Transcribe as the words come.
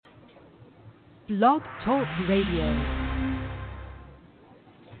Blog Talk Radio.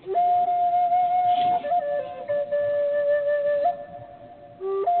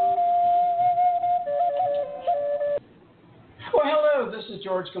 This is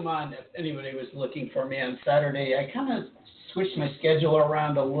George Gomond. If anybody was looking for me on Saturday, I kind of switched my schedule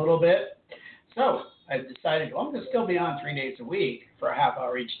around a little bit. So I decided, well, I'm going to still be on 3 days a week for a half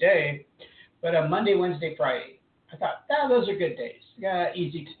hour each day, but on Monday, Wednesday, Friday. I thought, those are good days. Yeah,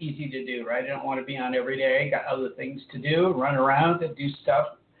 easy to do, right? I don't want to be on every day. Got other things to do, run around and do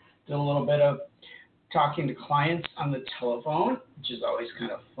stuff, do a little bit of talking to clients on the telephone, which is always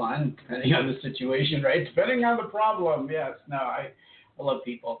kind of fun, depending on the situation, right? Depending on the problem. Yes, no, I love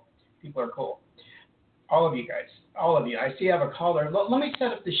people. People are cool. All of you guys, all of you. I see I have a caller. Let me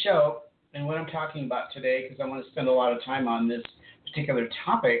set up the show and what I'm talking about today, because I want to spend a lot of time on this particular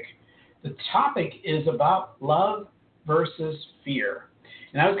topic. The topic is about love versus fear.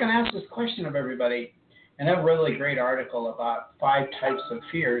 And I was going to ask this question of everybody, and I have a really great article about 5 types of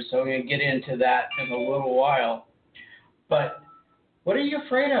fears, so I'm going to get into that in a little while. But what are you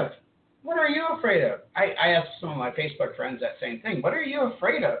afraid of? What are you afraid of? I asked some of my Facebook friends that same thing. What are you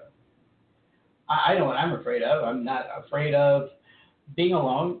afraid of? I know what I'm afraid of. I'm not afraid of being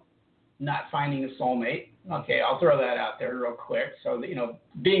alone, not finding a soulmate. Okay, I'll throw that out there real quick. So,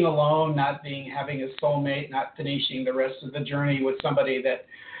 being alone, having a soulmate, not finishing the rest of the journey with somebody that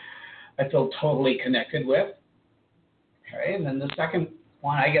I feel totally connected with. Okay, and then the second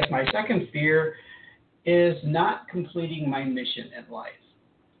one, I guess my second fear is not completing my mission in life.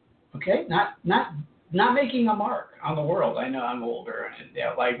 Okay, not making a mark on the world. I know I'm older, and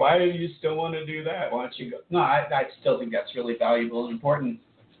like, why do you still want to do that? Why don't you go? No, I still think that's really valuable and important.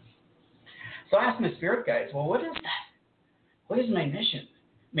 So I asked my spirit guides, well, what is that? What is my mission?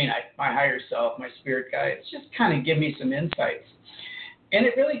 I mean, my higher self, my spirit guides, just kind of give me some insights. And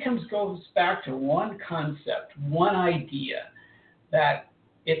it really goes back to one concept, one idea, that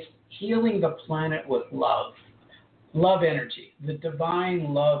it's healing the planet with love. Love energy, the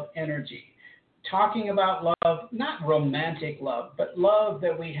divine love energy. Talking about love, not romantic love, but love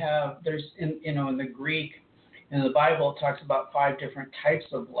that we have. There's, in the Greek, in the Bible, it talks about 5 different types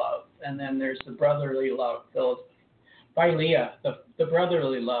of love. And then there's the brotherly love, philia, the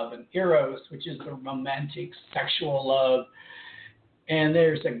brotherly love, and eros, which is the romantic sexual love. And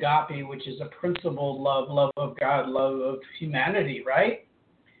there's agape, which is a principled love of God, love of humanity, right?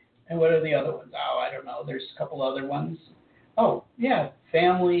 And what are the other ones? Oh, I don't know. There's a couple other ones. Oh, yeah,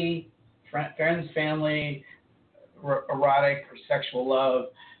 family, friends, family, erotic or sexual love.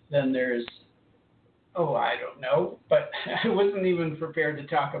 Then there's, I don't know. But I wasn't even prepared to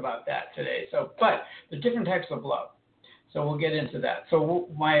talk about that today. But the different types of love. So we'll get into that. So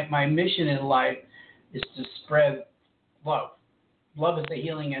my mission in life is to spread love. Love is the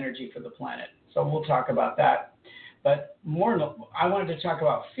healing energy for the planet. So we'll talk about that. But I wanted to talk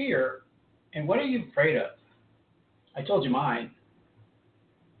about fear, and what are you afraid of? I told you mine.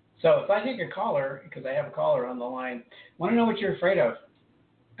 So if I take a caller, because I have a caller on the line, I want to know what you're afraid of.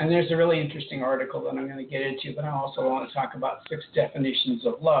 And there's a really interesting article that I'm going to get into, but I also want to talk about 6 definitions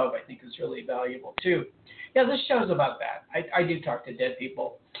of love. I think is really valuable too. Yeah, this show's about that. I do talk to dead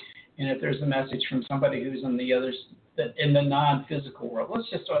people, and if there's a message from somebody who's in the non-physical world, let's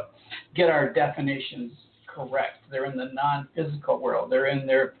just get our definitions correct. They're in the non-physical world. They're in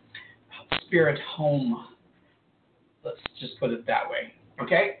their spirit home. Let's just put it that way.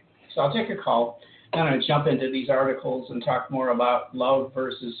 Okay? So I'll take a call. I'm going to jump into these articles and talk more about love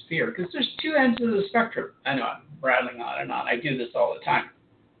versus fear, because there's 2 ends of the spectrum. I know I'm rattling on and on. I do this all the time.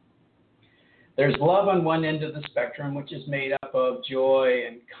 There's love on one end of the spectrum, which is made up of joy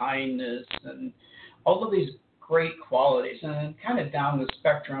and kindness and all of these great qualities. And then kind of down the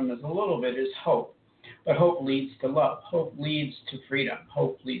spectrum is a little bit is hope. But hope leads to love. Hope leads to freedom.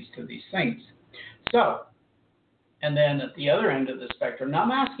 Hope leads to these things. So, and then at the other end of the spectrum, now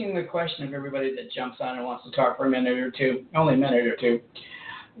I'm asking the question of everybody that jumps on and wants to talk for a minute or two, only a minute or two,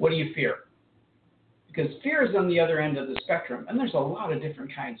 what do you fear? Because fear is on the other end of the spectrum, and there's a lot of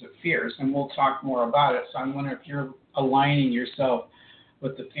different kinds of fears, and we'll talk more about it. So I'm wondering if you're aligning yourself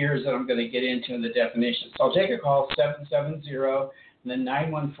with the fears that I'm going to get into in the definition. So I'll take a call, 770. And then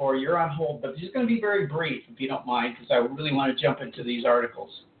 914, you're on hold, but this is going to be very brief, if you don't mind, because I really want to jump into these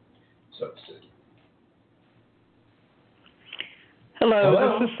articles. So,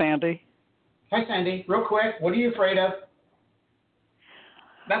 Hello, this is Sandy. Hi, Sandy. Real quick, what are you afraid of?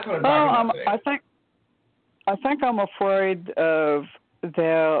 That's what I'm talking about today. I think I'm afraid of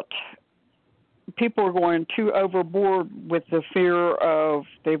that people are going too overboard with the fear of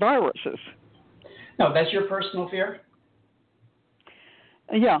the viruses. No, that's your personal fear?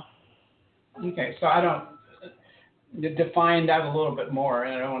 Yeah. Okay, so I don't define that a little bit more,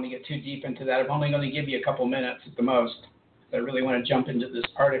 and I don't want to get too deep into that. I'm only going to give you a couple minutes at the most. I really want to jump into this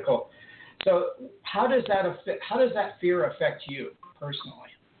article. So, how does that fear affect you personally?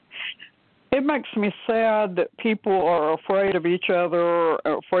 It makes me sad that people are afraid of each other, or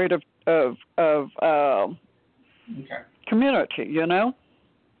afraid of community, you know?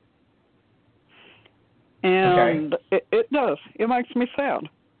 And it does. It makes me sad.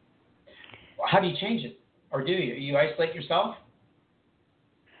 How do you change it? Or do you? You isolate yourself?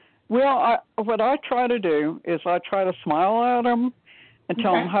 Well, what I try to do is I try to smile at them and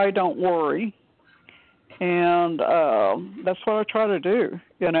tell them, hey, don't worry. And that's what I try to do,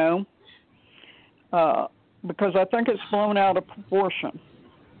 you know, because I think it's blown out of proportion.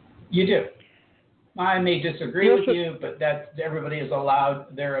 You do. I may disagree with you, but everybody is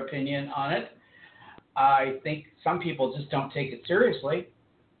allowed their opinion on it. I think some people just don't take it seriously,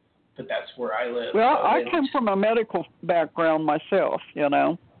 but that's where I live. Well, so I come from a medical background myself, you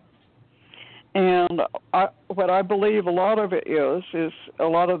know, and what I believe a lot of it is a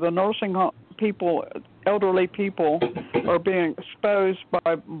lot of the nursing home people, elderly people, are being exposed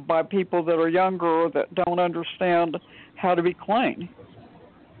by people that are younger that don't understand how to be clean.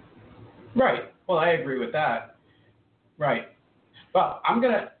 Right. Well, I agree with that. Right. Well, I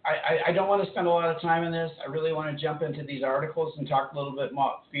don't want to spend a lot of time in this. I really want to jump into these articles and talk a little bit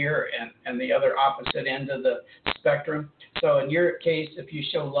more fear and the other opposite end of the spectrum. So in your case, if you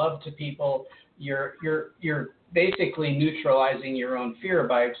show love to people, you're basically neutralizing your own fear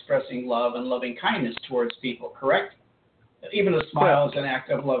by expressing love and loving kindness towards people, correct? Even a smile is an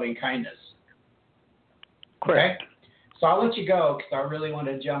act of loving kindness. Correct. Okay? So I'll let you go because I really want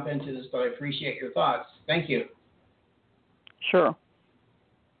to jump into this, but I appreciate your thoughts. Thank you. Sure.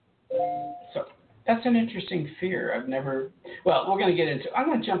 So that's an interesting fear. I'm going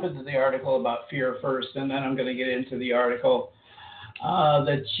to jump into the article about fear first, and then I'm going to get into the article.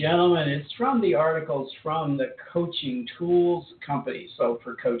 The article's from the Coaching Tools Company, so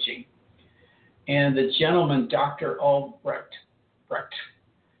for coaching. And the gentleman, Dr. Albrecht,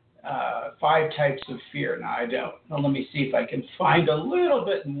 5 types of fear. Now, I don't. Well, let me see if I can find a little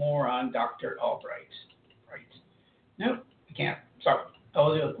bit more on Dr. Albrecht. Right. Nope, I can't. Sorry.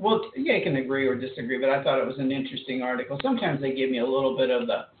 Well, yeah, I can agree or disagree, but I thought it was an interesting article. Sometimes they give me a little bit of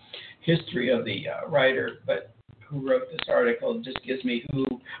the history of the writer, but who wrote this article just gives me who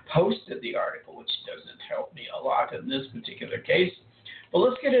posted the article, which doesn't help me a lot in this particular case. But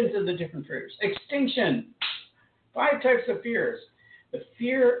let's get into the different fears. Extinction. 5 types of fears. The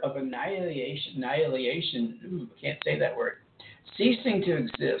fear of annihilation, can't say that word, ceasing to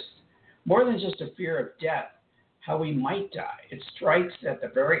exist, more than just a fear of death, how we might die. It strikes at the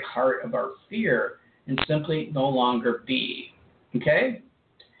very heart of our fear and simply no longer be. Okay?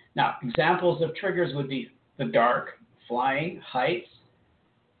 Now, examples of triggers would be the dark, flying, heights,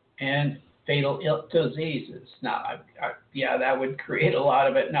 and fatal diseases. Now, that would create a lot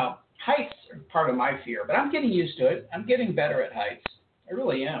of it. Now, heights are part of my fear, but I'm getting used to it. I'm getting better at heights. I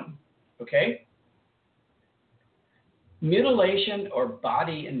really am. Okay? Mutilation or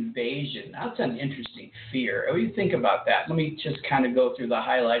body invasion. That's an interesting fear. What do you think about that? Let me just kind of go through the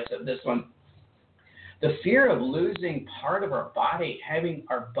highlights of this one. The fear of losing part of our body, having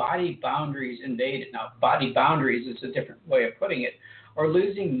our body boundaries invaded. Now, body boundaries is a different way of putting it, or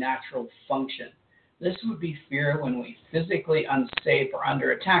losing natural function. This would be fear when we physically unsafe or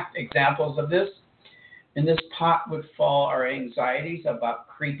under attack. Examples of this: in this pot would fall our anxieties about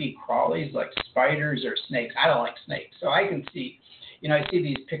creepy crawlies like spiders or snakes. I don't like snakes, so I can see, I see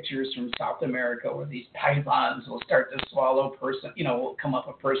these pictures from South America where these pythons will start to swallow will come up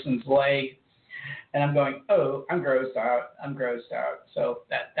a person's leg. And I'm going, oh, I'm grossed out. So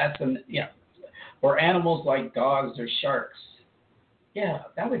that's or animals like dogs or sharks. Yeah,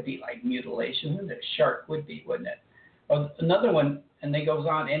 that would be like mutilation, wouldn't it? Shark would be, wouldn't it? Or another one, and it goes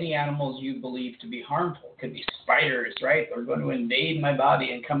on, any animals you believe to be harmful. Could be spiders, right? They're going to invade my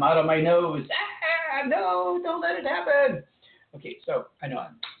body and come out of my nose. No, don't let it happen. Okay, so I know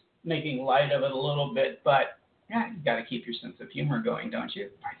I'm making light of it a little bit, but you got to keep your sense of humor going, don't you?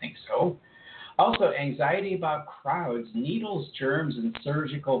 I think so. Also, anxiety about crowds, needles, germs, and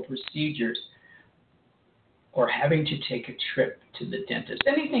surgical procedures, or having to take a trip to the dentist.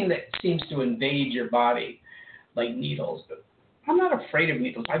 Anything that seems to invade your body, like needles. But I'm not afraid of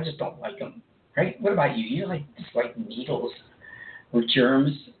needles. I just don't like them, right? What about you? You dislike needles or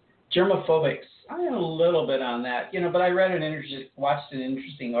germs? Germophobics. I am a little bit on that, but I watched an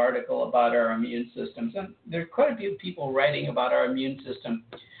interesting article about our immune systems. And there are quite a few people writing about our immune system,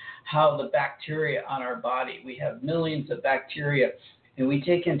 how the bacteria on our body, we have millions of bacteria and we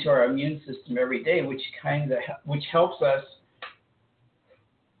take into our immune system every day, which helps us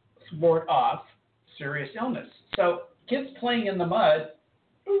ward off serious illness. So kids playing in the mud,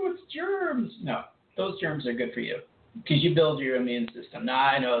 oh, it's germs. No, those germs are good for you because you build your immune system. Now,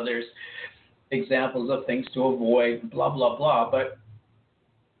 I know there's examples of things to avoid, blah, blah, blah, but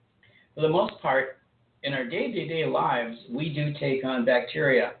for the most part, in our day-to-day lives, we do take on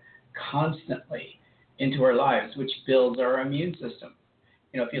bacteria constantly into our lives, which builds our immune system.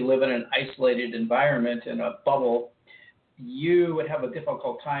 If you live in an isolated environment in a bubble, you would have a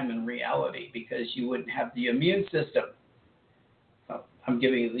difficult time in reality because you wouldn't have the immune system. I'm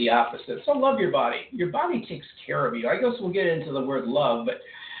giving you the opposite. So love your body. Your body takes care of you. I guess we'll get into the word love, but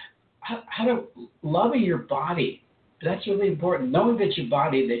how to loving your body, that's really important. Knowing that your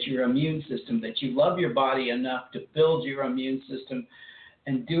body, that your immune system, that you love your body enough to build your immune system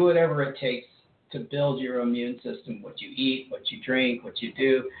and do whatever it takes to build your immune system, what you eat, what you drink, what you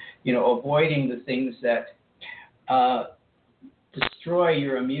do, avoiding the things that destroy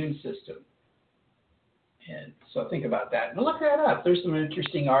your immune system. And so think about that. And look that up. There's some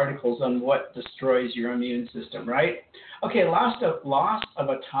interesting articles on what destroys your immune system, right? Okay, loss of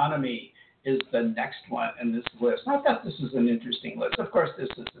autonomy is the next one in this list. I thought this was an interesting list. Of course, this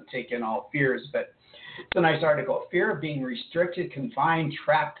isn't taking all fears, but it's a nice article. Fear of being restricted, confined,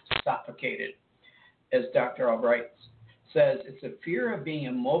 trapped, suffocated. As Dr. Albright says, it's a fear of being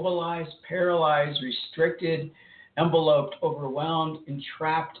immobilized, paralyzed, restricted, enveloped, overwhelmed,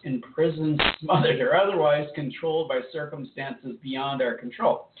 entrapped, imprisoned, smothered, or otherwise controlled by circumstances beyond our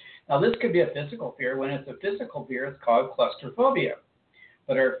control. Now, this could be a physical fear. When it's a physical fear, it's called claustrophobia.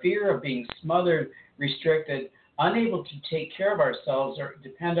 But our fear of being smothered, restricted, unable to take care of ourselves, or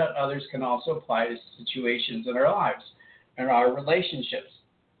depend on others can also apply to situations in our lives and our relationships.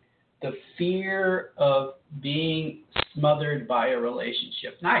 The fear of being smothered by a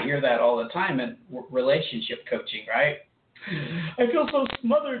relationship. Now, I hear that all the time in relationship coaching, right? I feel so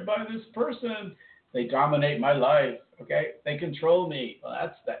smothered by this person. They dominate my life, okay? They control me. Well,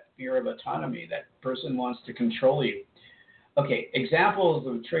 that's that fear of autonomy. That person wants to control you. Okay, examples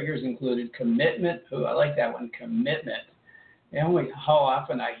of triggers included commitment. Oh, I like that one, commitment. How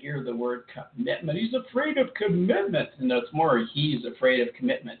often I hear the word commitment. He's afraid of commitment. And it's more he's afraid of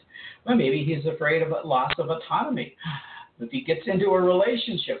commitment. Well, maybe he's afraid of a loss of autonomy. If he gets into a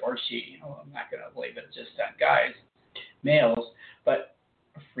relationship, or she, I'm not going to blame it just on guys, males, but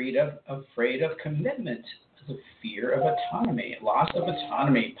afraid of commitment, the fear of autonomy, loss of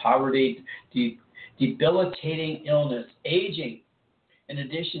autonomy, poverty, debilitating illness, aging. In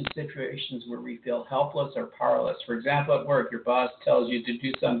addition, situations where we feel helpless or powerless. For example, at work, your boss tells you to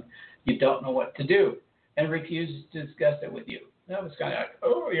do something you don't know what to do and refuses to discuss it with you. That was kind of like,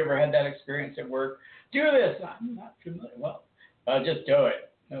 oh, you ever had that experience at work? Do this. I'm not familiar. Well, just do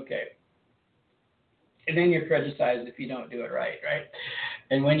it. Okay. And then you're criticized if you don't do it right?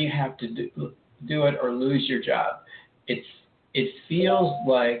 And when you have to do it or lose your job, it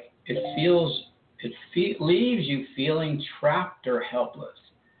leaves you feeling trapped or helpless.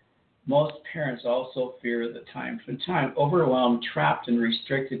 Most parents also fear the time from time, overwhelmed, trapped, and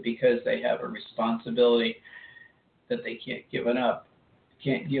restricted because they have a responsibility that they can't give up.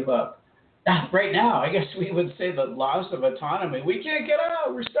 Right now, I guess we would say the loss of autonomy. We can't get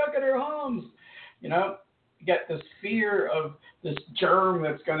out. We're stuck in our homes. You get this fear of this germ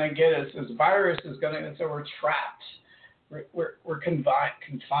that's going to get us, this virus is going to, and so we're trapped. We're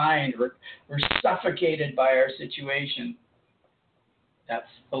confined. We're suffocated by our situation. That's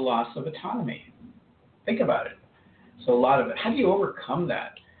the loss of autonomy. Think about it. So a lot of it. How do you overcome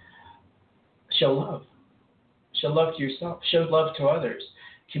that? Show love. Show love to yourself. Show love to others.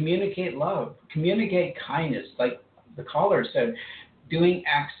 Communicate love. Communicate kindness. Like the caller said, doing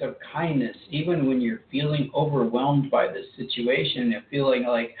acts of kindness, even when you're feeling overwhelmed by this situation and feeling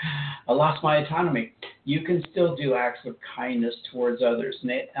like, I lost my autonomy, you can still do acts of kindness towards others.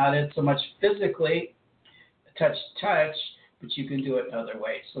 Not so much physically, touch, but you can do it in other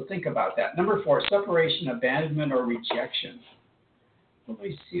ways. So think about that. Number 4, separation, abandonment, or rejection. Let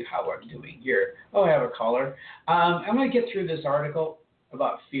me see how I'm doing here. Oh, I have a caller. I'm going to get through this article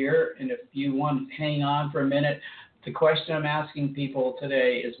about fear, and if you want to hang on for a minute, the question I'm asking people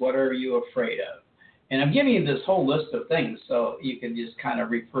today is, what are you afraid of? And I'm giving you this whole list of things, so you can just kind of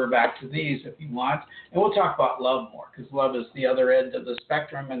refer back to these if you want. And we'll talk about love more, because love is the other end of the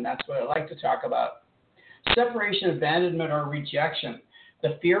spectrum, and that's what I like to talk about. Separation, abandonment, or rejection.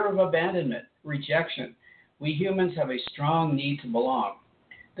 The fear of abandonment, rejection. We humans have a strong need to belong.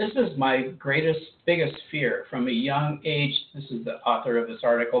 This is my biggest fear from a young age. This is the author of this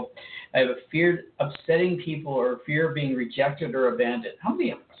article. I have a fear of upsetting people or fear of being rejected or abandoned. How many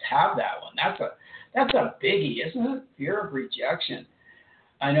of us have that one? That's a biggie, isn't it? Fear of rejection.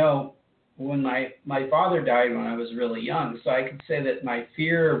 I know when my father died when I was really young, so I could say that my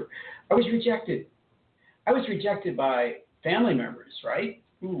fear, I was rejected. I was rejected by family members, right?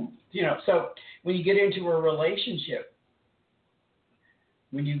 So when you get into a relationship,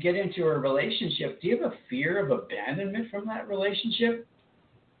 do you have a fear of abandonment from that relationship?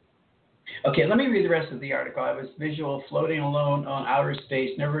 Okay, let me read the rest of the article. I was visual, floating alone on outer space,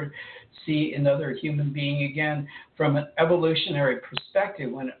 never see another human being again. From an evolutionary perspective,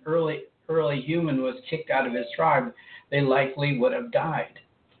 when an early human was kicked out of his tribe, they likely would have died.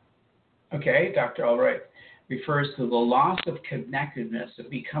 Okay, Dr. Albright refers to the loss of connectedness, of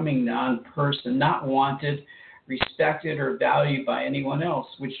becoming non-person, not wanted, respected, or valued by anyone else,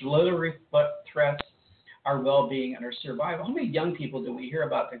 which literally threats our well-being and our survival. How many young people do we hear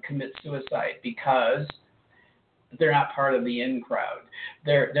about that commit suicide because they're not part of the in crowd?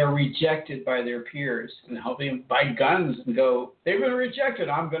 They're rejected by their peers and helping them buy guns and go, they've been rejected,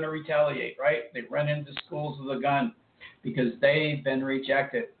 I'm going to retaliate, right? They run into schools with a gun because they've been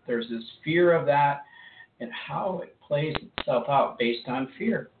rejected. There's this fear of that and how it plays itself out based on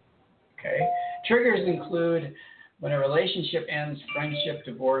fear. Okay. Triggers include when a relationship ends, friendship,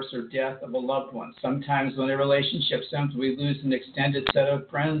 divorce, or death of a loved one. Sometimes when a relationship ends, we lose an extended set of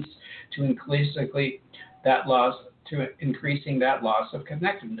friends to increasing that loss of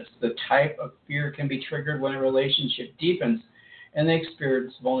connectedness. The type of fear can be triggered when a relationship deepens and they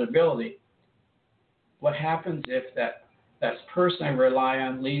experience vulnerability. What happens if that person I rely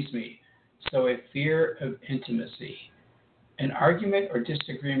on leaves me? So a fear of intimacy. An argument or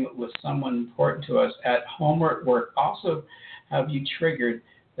disagreement with someone important to us at home or at work also have you triggered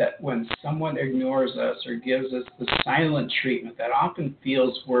that when someone ignores us or gives us the silent treatment that often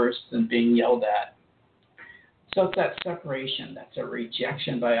feels worse than being yelled at. So it's that separation, that's a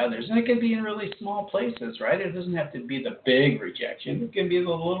rejection by others. And it can be in really small places, right? It doesn't have to be the big rejection. It can be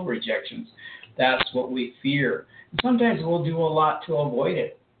the little rejections. That's what we fear. And sometimes we'll do a lot to avoid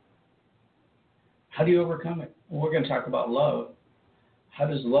it. How do you overcome it? Well, we're going to talk about love. How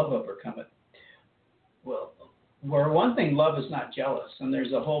does love overcome it? Well, one thing, love is not jealous, and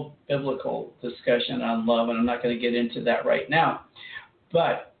there's a whole biblical discussion on love, and I'm not going to get into that right now.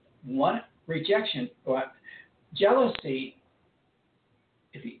 But jealousy,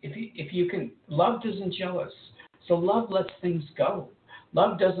 if you can, love isn't jealous. So love lets things go.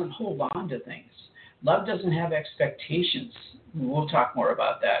 Love doesn't hold on to things. Love doesn't have expectations. We'll talk more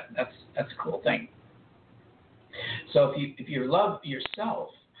about that. That's a cool thing. So if you love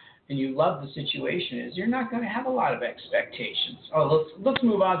yourself and you love the situation, you're not going to have a lot of expectations. Let's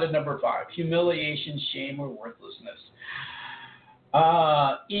move on to number 5: humiliation, shame, or worthlessness.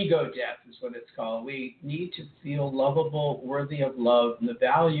 Ego death is what it's called. We need to feel lovable, worthy of love, and the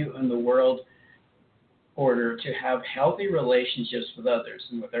value in the world order to have healthy relationships with others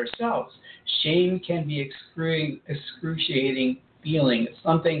and with ourselves. Shame can be excruciating feeling. It's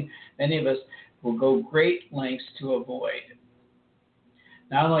something many of us will go great lengths to avoid.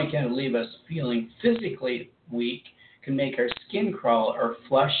 Not only can it leave us feeling physically weak, can make our skin crawl, our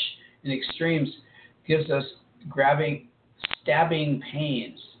flesh in extremes gives us stabbing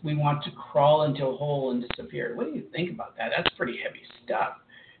pains. We want to crawl into a hole and disappear. What do you think about that? That's pretty heavy stuff.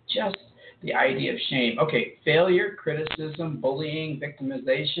 Just the idea of shame. Okay, failure, criticism, bullying,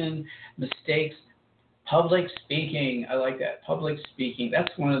 victimization, mistakes, public speaking. I like that. Public speaking.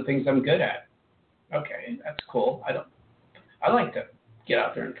 That's one of the things I'm good at. Okay, that's cool. I like to get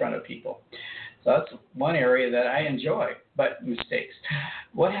out there in front of people. So that's one area that I enjoy, but mistakes.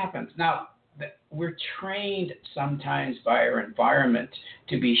 What happens? Now, we're trained sometimes by our environment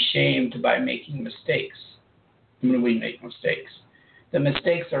to be shamed by making mistakes when we make mistakes. The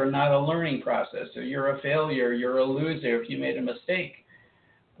mistakes are not a learning process. So you're a failure, you're a loser if you made a mistake.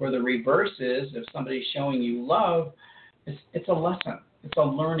 Where the reverse is, if somebody's showing you love, it's a lesson. It's a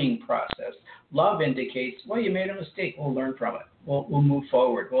learning process. Love indicates, well, you made a mistake. We'll learn from it. We'll move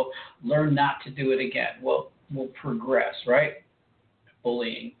forward. We'll learn not to do it again. We'll progress, right?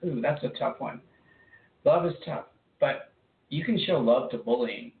 Bullying. Ooh, that's a tough one. Love is tough, but you can show love to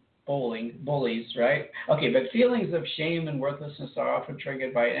bullies, right? Okay, but feelings of shame and worthlessness are often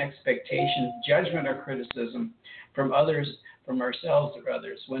triggered by an expectation, judgment, or criticism from others, from ourselves or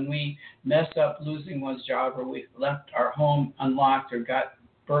others. When we mess up losing one's job, or we left our home unlocked, or got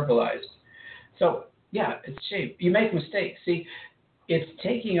burglarized. So, yeah, it's shame. You make mistakes. See, it's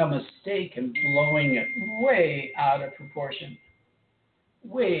taking a mistake and blowing it way out of proportion.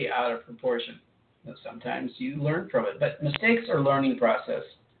 way out of proportion. And sometimes you learn from it, but mistakes are learning process.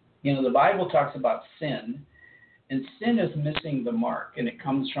 You know, the Bible talks about sin, and sin is missing the mark, and it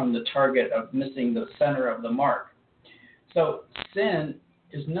comes from the target of missing the center of the mark. So sin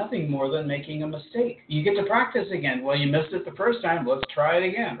is nothing more than making a mistake. You get to practice again. Well, you missed it the first time. Let's try it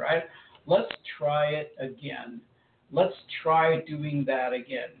again, right? Let's try it again. Let's try doing that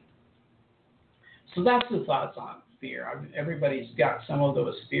again. So that's the thoughts on fear. Everybody's got some of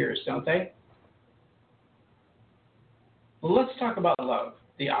those fears, don't they? Well, let's talk about love,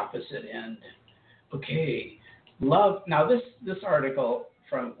 the opposite end. Okay, love. Now, this article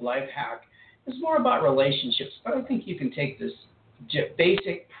from Lifehack is more about relationships, but I think you can take this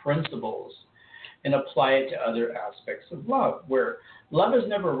basic principles and apply it to other aspects of love, where love is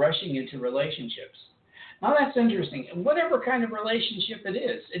never rushing into relationships. Now, that's interesting. And whatever kind of relationship it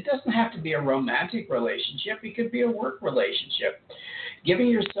is, it doesn't have to be a romantic relationship. It could be a work relationship. Give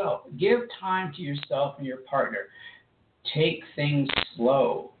time to yourself and your partner. Take things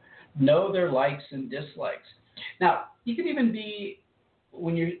slow. Know their likes and dislikes. Now, you could even be,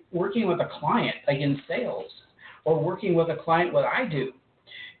 when you're working with a client, like in sales, or working with a client, what I do,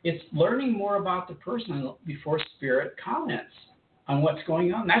 it's learning more about the person before spirit comments on what's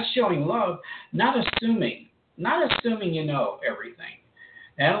going on. That's showing love, not assuming you know everything.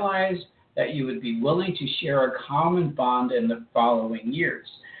 Analyze that you would be willing to share a common bond in the following years,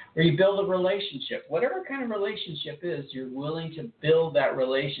 or you build a relationship. Whatever kind of relationship is, you're willing to build that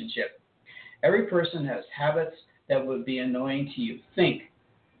relationship. Every person has habits that would be annoying to you. Think,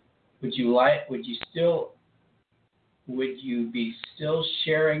 would you be still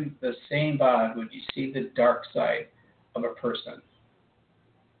sharing the same bond? Would you see the dark side of a person?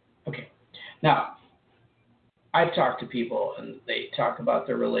 Okay. Now, I've talked to people and they talk about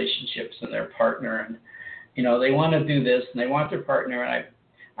their relationships and their partner, and you know, they want to do this and they want their partner, and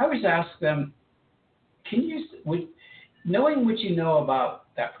I always ask them, knowing what you know about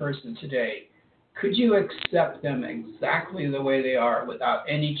that person today, could you accept them exactly the way they are without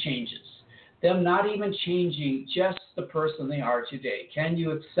any changes? Them not even changing, just the person they are today. Can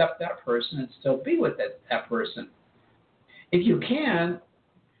you accept that person and still be with that person? If you can,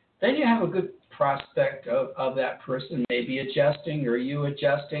 then you have a good prospect of that person maybe adjusting, or you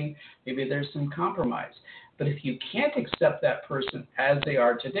adjusting. Maybe there's some compromise. But if you can't accept that person as they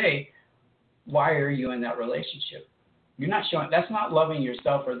are today, why are you in that relationship? You're not showing. That's not loving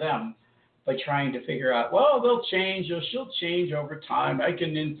yourself or them by trying to figure out, well, they'll change, or she'll change over time. I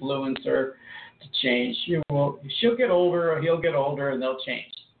can influence her to change. She'll get older, or he'll get older, and they'll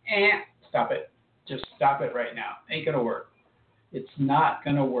change. Stop it. Just stop it right now. Ain't going to work. It's not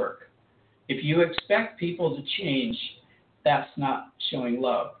going to work. If you expect people to change, that's not showing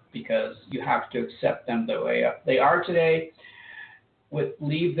love, because you have to accept them the way they are today.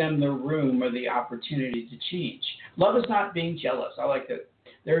 Leave them the room or the opportunity to change. Love is not being jealous. I like that.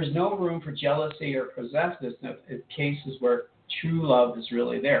 There is no room for jealousy or possessiveness in cases where true love is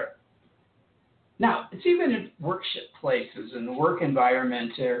really there. Now, it's even in workplaces and the work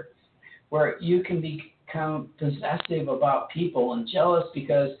environment where you can become possessive about people and jealous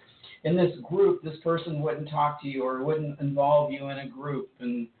because in this group, this person wouldn't talk to you or wouldn't involve you in a group.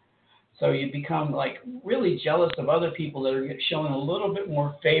 And so you become like really jealous of other people that are showing a little bit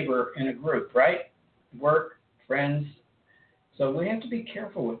more favor in a group, right? Work, friends. So we have to be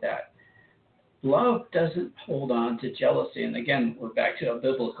careful with that. Love doesn't hold on to jealousy. And again, we're back to a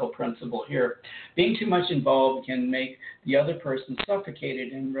biblical principle here. Being too much involved can make the other person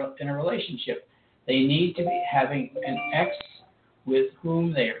suffocated in a relationship. They need to be having an ex with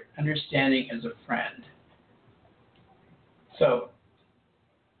whom they are understanding as a friend. So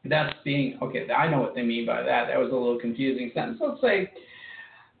that's being, okay, I know what they mean by that. That was a little confusing sentence. Let's say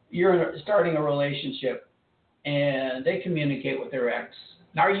you're starting a relationship and they communicate with their ex.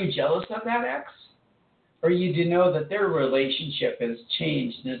 Now, are you jealous of that ex? Or you do know that their relationship has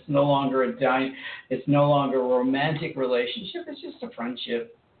changed and it's no longer it's no longer a romantic relationship, it's just a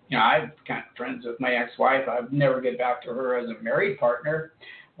friendship. You know, I'm kind of friends with my ex-wife. I'd never get back to her as a married partner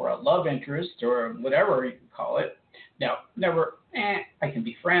or a love interest or whatever you call it. No, never. I can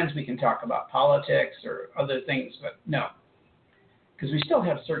be friends. We can talk about politics or other things, but no. Because we still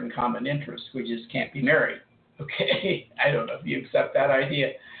have certain common interests. We just can't be married. Okay? I don't know if you accept that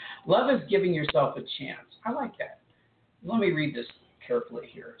idea. Love is giving yourself a chance. I like that. Let me read this carefully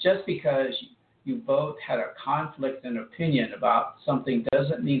here. Just because you both had a conflict in opinion about something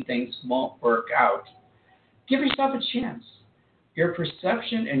doesn't mean things won't work out. Give yourself a chance. Your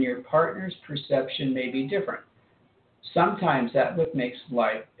perception and your partner's perception may be different. Sometimes that what makes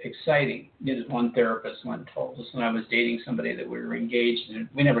life exciting. One therapist once told us when I was dating somebody that we were engaged and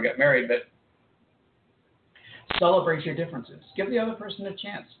we never got married, but celebrate your differences. Give the other person a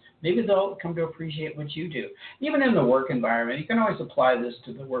chance. Maybe they'll come to appreciate what you do. Even in the work environment, you can always apply this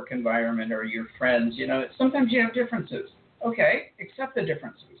to the work environment or your friends. Sometimes you have differences. Okay, accept the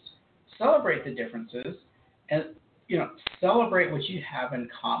differences. Celebrate the differences and, celebrate what you have in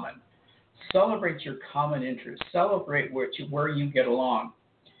common. Celebrate your common interests. Celebrate where you get along.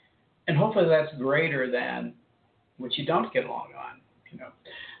 And hopefully that's greater than what you don't get along on.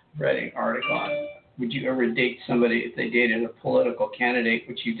 Read an article on, would you ever date somebody if they dated a political candidate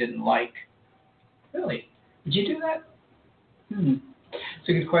which you didn't like? Really? Would you do that? It's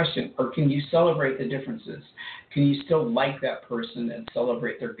a good question. Or can you celebrate the differences? Can you still like that person and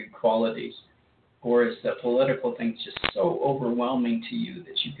celebrate their good qualities? Or is the political thing just so overwhelming to you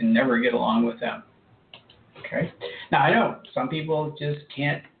that you can never get along with them? Okay. Now, I know some people just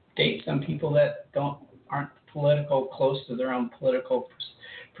can't date some people that aren't close to their own political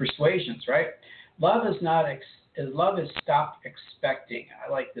persuasions, right? Love is stop expecting.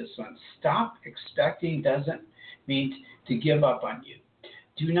 I like this one. Stop expecting doesn't mean to give up on you.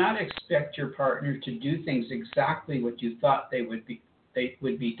 Do not expect your partner to do things exactly what you thought they would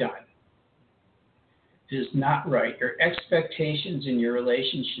be done. It is not right. Your expectations in your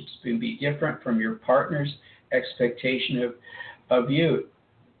relationships will be different from your partner's expectation of you.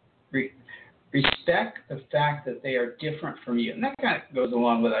 Respect the fact that they are different from you. And that kind of goes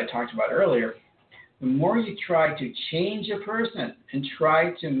along with what I talked about earlier. The more you try to change a person and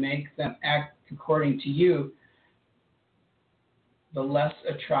try to make them act according to you, the less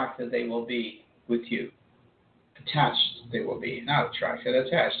attracted they will be with you. Attached they will be. Not attracted,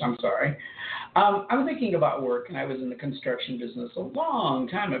 attached, I'm sorry. I'm thinking about work, and I was in the construction business a long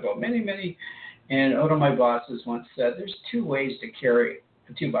time ago, many, and one of my bosses once said, there's two ways to carry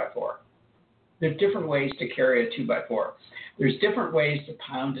a 2x4. There are different ways to carry a 2x4. There's different ways to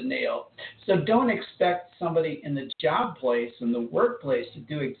pound a nail. So don't expect somebody in the job place, in the workplace, to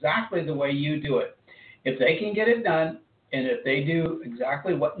do exactly the way you do it. If they can get it done, and if they do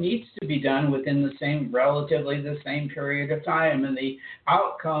exactly what needs to be done within relatively the same period of time, and the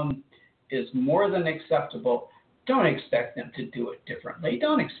outcome is more than acceptable, don't expect them to do it differently.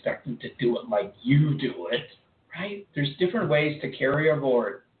 Don't expect them to do it like you do it, right? There's different ways to carry a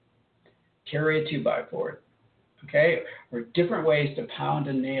board, carry a 2x4, okay? Or different ways to pound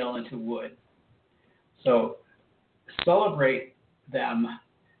a nail into wood. So celebrate them,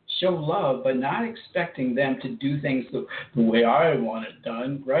 show love, but not expecting them to do things the way I want it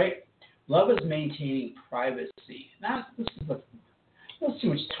done, right? Love is maintaining privacy. Let's see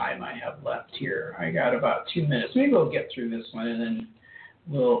how much time I have left here. I got about 2 minutes. Maybe we'll get through this one and then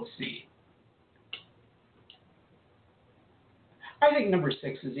we'll see. I think number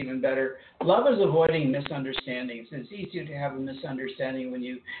 6 is even better. Love is avoiding misunderstandings. It's easier to have a misunderstanding when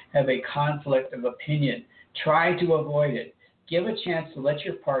you have a conflict of opinion. Try to avoid it. Give a chance to let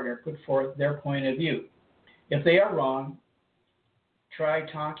your partner put forth their point of view. If they are wrong, try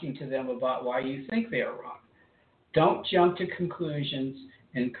talking to them about why you think they are wrong. Don't jump to conclusions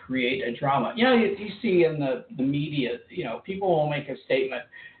and create a drama. You see in the media, people will make a statement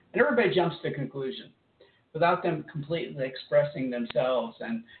and everybody jumps to conclusion without them completely expressing themselves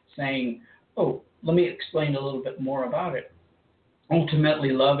and saying, oh, let me explain a little bit more about it.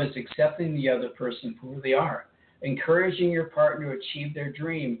 Ultimately, love is accepting the other person for who they are, encouraging your partner to achieve their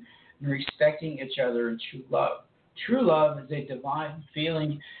dream, and respecting each other in true love. True love is a divine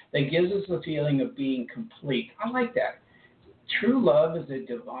feeling that gives us the feeling of being complete. I like that. True love is a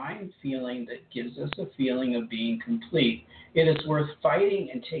divine feeling that gives us a feeling of being complete. It is worth fighting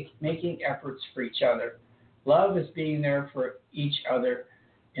and making efforts for each other. Love is being there for each other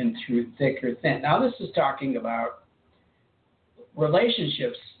and through thick or thin. Now, this is talking about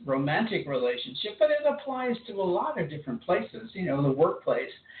relationships, romantic relationship, but it applies to a lot of different places. The workplace.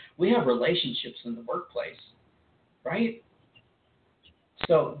 We have relationships in the workplace, right?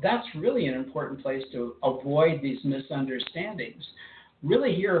 So that's really an important place to avoid these misunderstandings.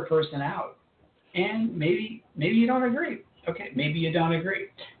 Really hear a person out. And maybe you don't agree. Okay, maybe you don't agree.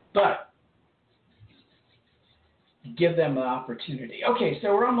 But give them an opportunity. Okay,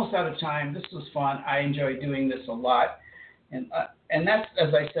 so we're almost out of time. This was fun. I enjoy doing this a lot. And that's,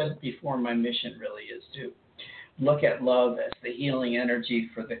 as I said before, my mission really is to look at love as the healing energy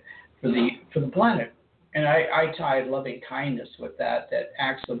for the planet. And I tied loving kindness with that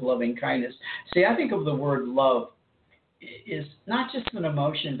acts of loving kindness. See, I think of the word love is not just an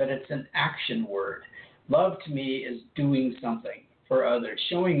emotion, but it's an action word. Love to me is doing something for others,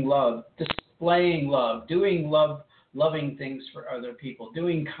 showing love, displaying love, doing love loving things for other people,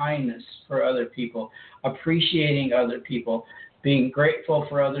 doing kindness for other people, appreciating other people, being grateful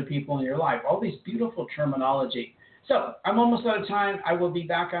for other people in your life. All these beautiful terminology. So I'm almost out of time. I will be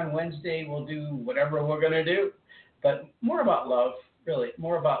back on Wednesday. We'll do whatever we're going to do, but more about love, really,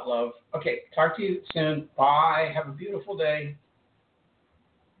 more about love. Okay, talk to you soon. Bye. Have a beautiful day.